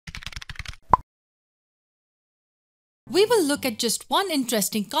We will look at just one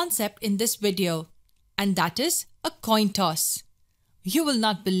interesting concept in this video, and that is a coin toss. You will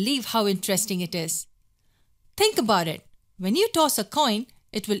not believe how interesting it is. Think about it. When you toss a coin,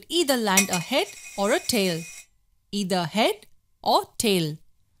 it will either land a head or a tail. Either head or tail.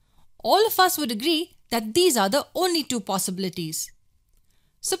 All of us would agree that these are the only two possibilities.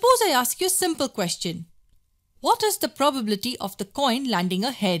 Suppose I ask you a simple question. What is the probability of the coin landing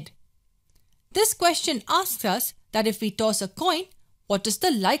a head? This question asks us that if we toss a coin, what is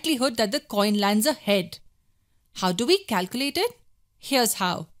the likelihood that the coin lands a head? How do we calculate it? Here's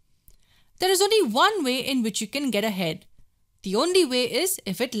how. There is only one way in which you can get a head. The only way is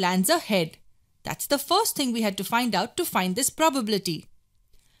if it lands a head. That's the first thing we had to find out to find this probability.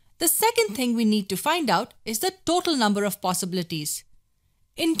 The second thing we need to find out is the total number of possibilities.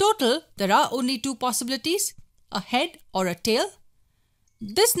 In total, there are only two possibilities, a head or a tail.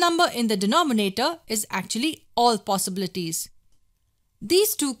 This number in the denominator is actually all possibilities.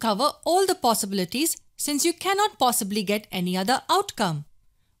 These two cover all the possibilities since you cannot possibly get any other outcome.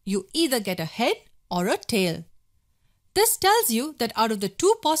 You either get a head or a tail. This tells you that out of the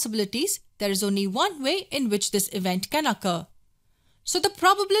two possibilities, there is only one way in which this event can occur. So the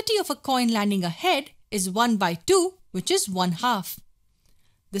probability of a coin landing a head is 1 by 2, which is 1/2.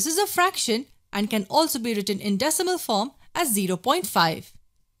 This is a fraction and can also be written in decimal form as 0.5.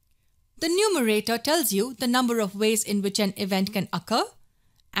 The numerator tells you the number of ways in which an event can occur,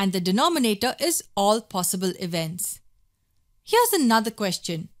 and the denominator is all possible events. Here's another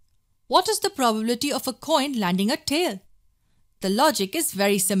question. What is the probability of a coin landing a tail? The logic is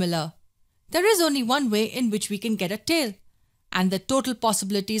very similar. There is only one way in which we can get a tail, and the total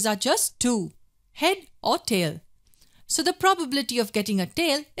possibilities are just two, head or tail. So the probability of getting a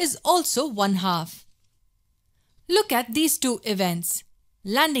tail is also 1/2. Look at these two events,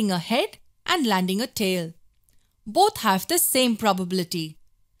 landing a head and landing a tail. Both have the same probability.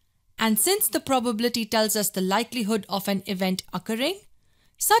 And since the probability tells us the likelihood of an event occurring,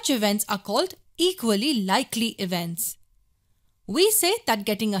 such events are called equally likely events. We say that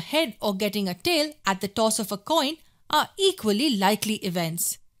getting a head or getting a tail at the toss of a coin are equally likely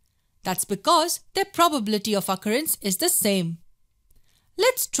events. That's because their probability of occurrence is the same.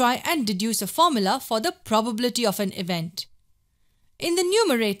 Let's try and deduce a formula for the probability of an event. In the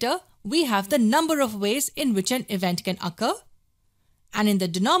numerator, we have the number of ways in which an event can occur, and in the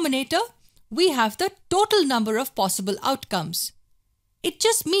denominator, we have the total number of possible outcomes. It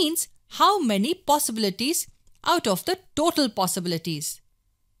just means how many possibilities out of the total possibilities.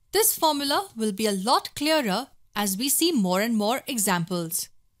 This formula will be a lot clearer as we see more and more examples.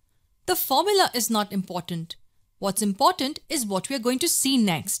 The formula is not important. What's important is what we are going to see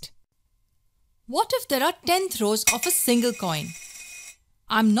next. What if there are 10 throws of a single coin?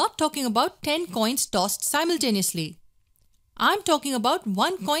 I'm not talking about 10 coins tossed simultaneously. I'm talking about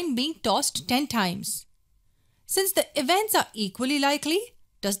one coin being tossed 10 times. Since the events are equally likely,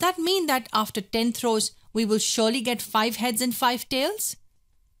 does that mean that after 10 throws, we will surely get 5 heads and 5 tails?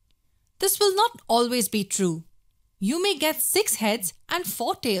 This will not always be true. You may get 6 heads and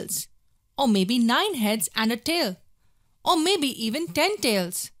 4 tails, or maybe 9 heads and a tail, or maybe even 10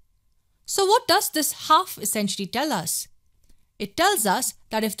 tails. So what does this half essentially tell us? It tells us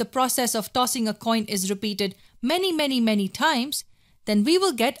that if the process of tossing a coin is repeated many times, then we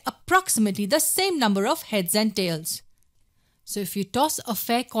will get approximately the same number of heads and tails. So if you toss a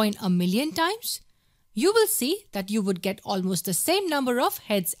fair coin 1,000,000 times, you will see that you would get almost the same number of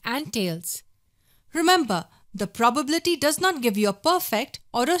heads and tails. Remember, the probability does not give you a perfect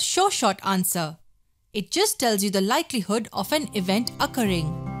or a sure shot answer. It just tells you the likelihood of an event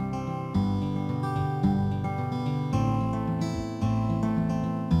occurring.